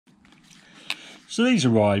So these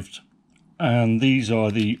arrived, and these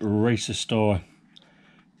are the Racerstar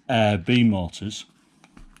AirB motors.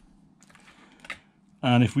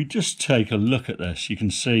 And if we just take a look at this, you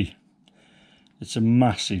can see it's a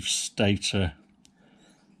massive stator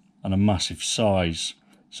and a massive size.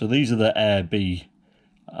 So these are the AirB,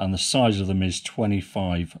 and the size of them is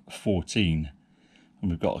 2514,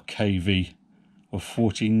 and we've got a KV of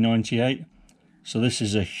 1498. So this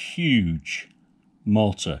is a huge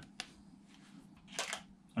motor.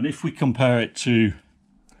 And if we compare it to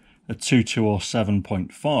a 2.2 or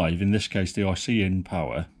 7.5, in this case the IC in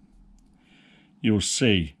power, you'll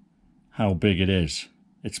see how big it is.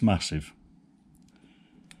 It's massive.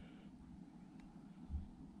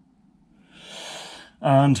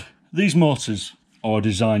 And these motors are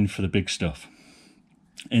designed for the big stuff.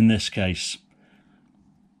 In this case,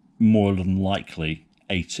 more than likely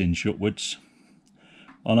 8-inch upwards.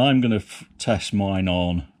 And I'm going to test mine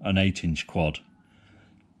on an 8-inch quad.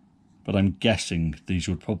 But I'm guessing these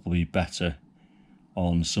would probably be better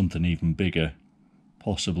on something even bigger,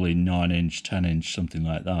 possibly 9-inch, 10-inch, something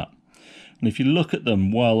like that. And if you look at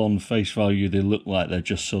them, while on face value they look like they're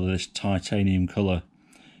just sort of this titanium colour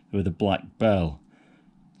with a black bell,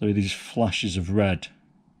 there are these flashes of red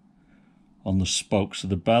on the spokes of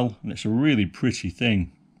the bell, and it's a really pretty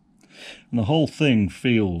thing. And the whole thing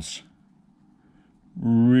feels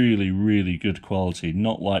really, really good quality,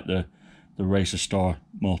 not like the Racerstar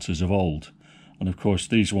motors of old. And of course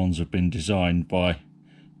these ones have been designed by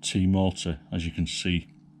T-Motor, as you can see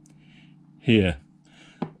here.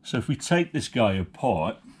 So if we take this guy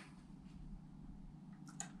apart,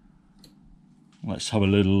 let's have a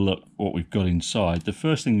little look what we've got inside. The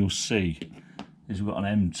first thing you'll see is we've got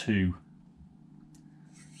an M2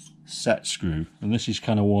 set screw, and this is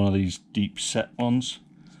kind of one of these deep set ones,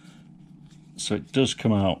 so it does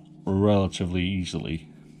come out relatively easily.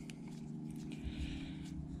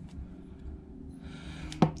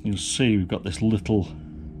 You'll see we've got this little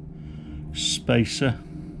spacer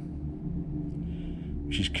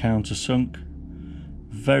which is countersunk,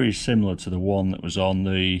 very similar to the one that was on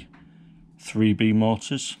the 3B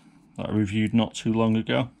motors that I reviewed not too long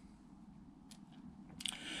ago.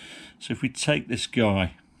 So if we take this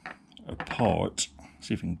guy apart,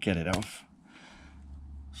 see if we can get it off.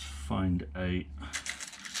 Let's find a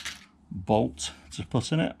bolt to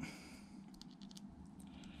put in it.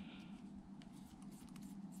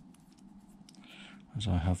 As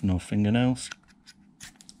I have no fingernails.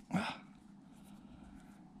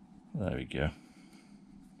 There we go.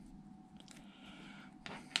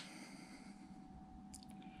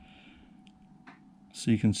 So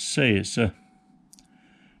you can see it's a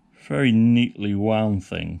very neatly wound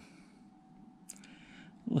thing.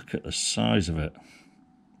 Look at the size of it.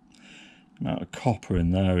 The amount of copper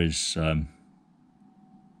in there is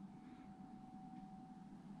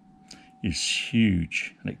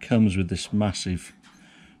huge, and it comes with this massive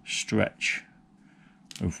stretch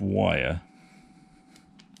of wire.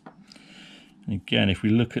 And again, if we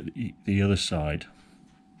look at the other side,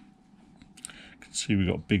 you can see we've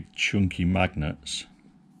got big chunky magnets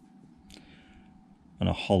and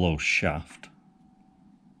a hollow shaft.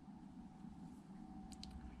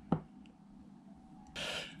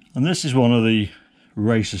 And this is one of the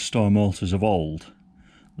Racerstar motors of old,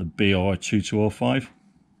 the BR2205.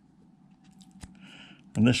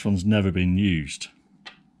 And this one's never been used.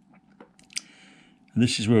 And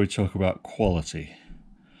this is where we talk about quality.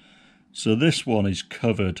 So this one is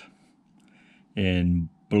covered in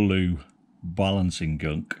blue balancing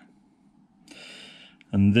gunk,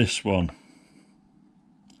 and this one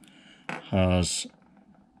has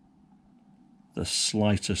the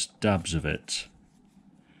slightest dabs of it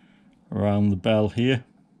around the bell here.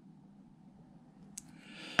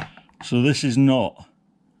 So this is not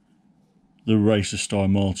the Racerstar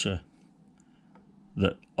motor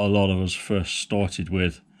that a lot of us first started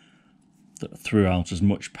with, that threw out as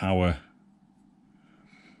much power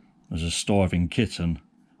as a starving kitten,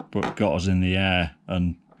 but got us in the air.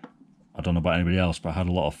 And I don't know about anybody else, but I had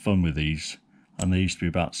a lot of fun with these, and they used to be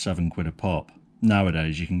about £7 a pop.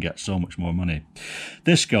 Nowadays you can get so much more money.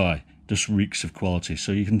 This guy just reeks of quality.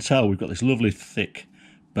 So you can tell we've got this lovely thick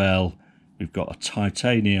bell, we've got a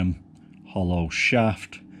titanium hollow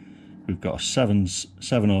shaft, we've got a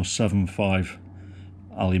 7075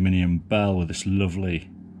 aluminium bell with this lovely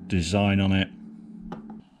design on it.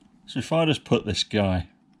 So if I just put this guy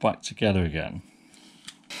back together again,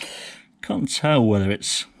 can't tell whether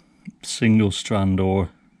it's single strand or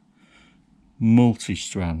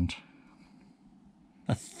multi-strand.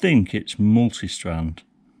 I think it's multi-strand,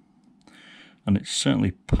 and it's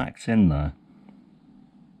certainly packed in there.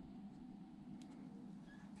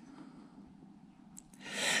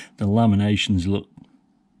 the laminations look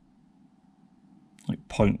like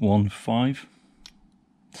 0.15.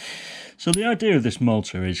 So the idea of this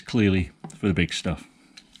motor is clearly for the big stuff,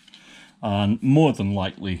 and more than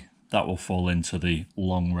likely that will fall into the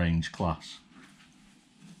long range class.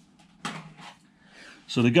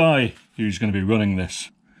 So the guy who's going to be running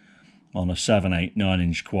this on a 7, 8, 9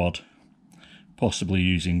 inch quad, possibly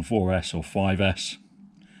using 4S or 5S,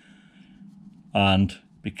 and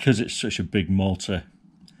because it's such a big motor,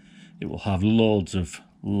 it will have loads of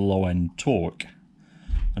low end torque,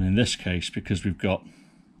 and in this case, because we've got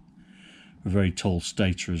a very tall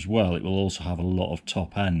stator as well, it will also have a lot of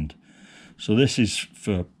top end. So this is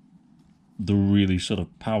for the really sort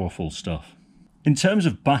of powerful stuff. In terms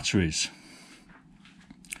of batteries,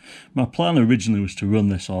 my plan originally was to run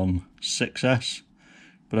this on 6S,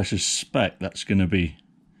 but I suspect that's going to be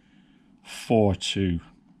far too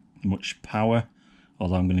much power,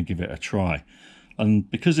 although I'm going to give it a try.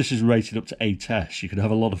 And because this is rated up to 8S, you could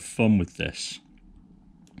have a lot of fun with this.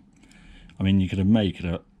 I mean, you could make it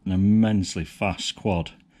an immensely fast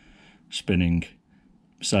quad, spinning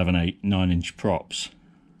 7, 8, 9 inch props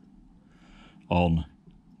on,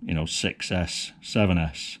 you know, 6S,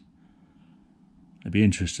 7S. It'd be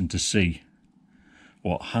interesting to see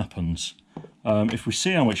what happens. If we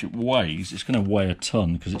see how much it weighs, it's going to weigh a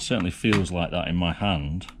ton, because it certainly feels like that in my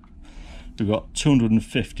hand. We've got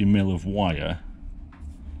 250 mil of wire,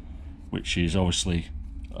 which is obviously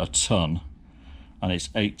a ton, and it's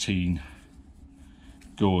 18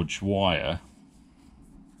 gauge wire.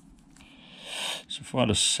 So if I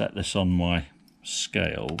just set this on my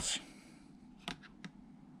scales,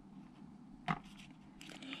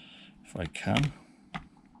 if I can.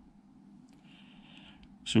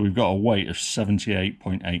 So we've got a weight of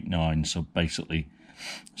 78.89, so basically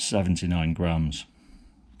 79 grams.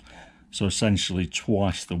 So essentially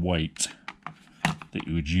twice the weight that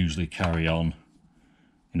you would usually carry on,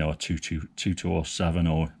 you know, a 2207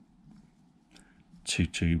 or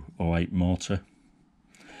 2208 motor.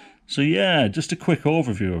 So yeah, just a quick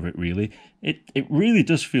overview of it really. It really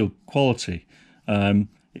does feel quality.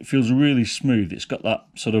 It feels really smooth. It's got that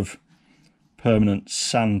sort of permanent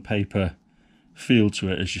sandpaper feel to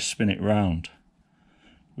it as you spin it round.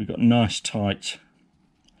 We've got nice tight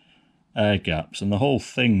air gaps, and the whole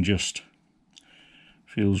thing just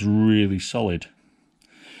feels really solid.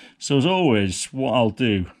 So as always, what I'll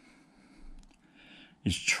do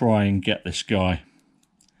is try and get this guy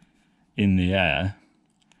in the air.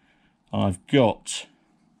 I've got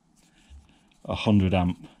 100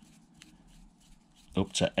 amp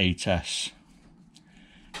up to 8S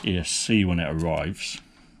ESC when it arrives,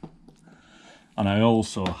 and I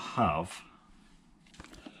also have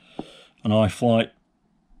an iFlight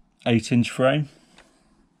 8 inch frame,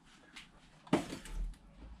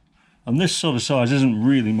 and this sort of size isn't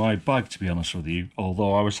really my bag, to be honest with you,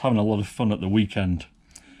 although I was having a lot of fun at the weekend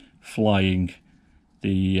flying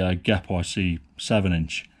the Gap IC 7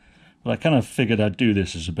 inch. But I kind of figured I'd do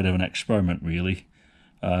this as a bit of an experiment really.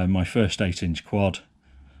 My first 8 inch quad,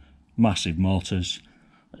 massive motors.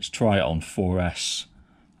 Let's try it on 4S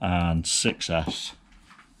and 6S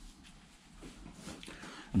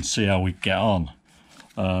and see how we get on.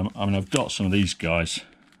 I mean, I've got some of these guys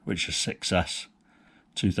which are 6S,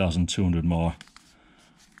 2200 more.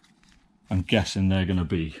 I'm guessing they're going to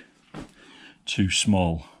be too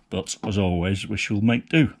small, but as always we shall make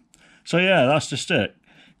do. So yeah, that's just it.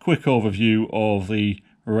 Quick overview of the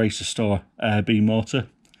Racerstar AirB motor.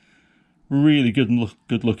 Really good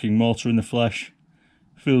looking motor in the flesh.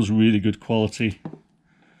 Feels really good quality,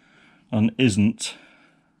 and isn't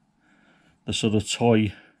the sort of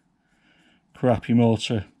toy crappy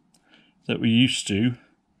motor that we used to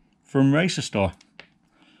from Racerstar.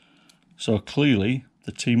 So clearly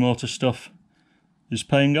the T-motor stuff is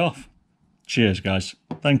paying off. Cheers guys.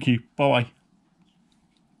 Thank you. Bye bye.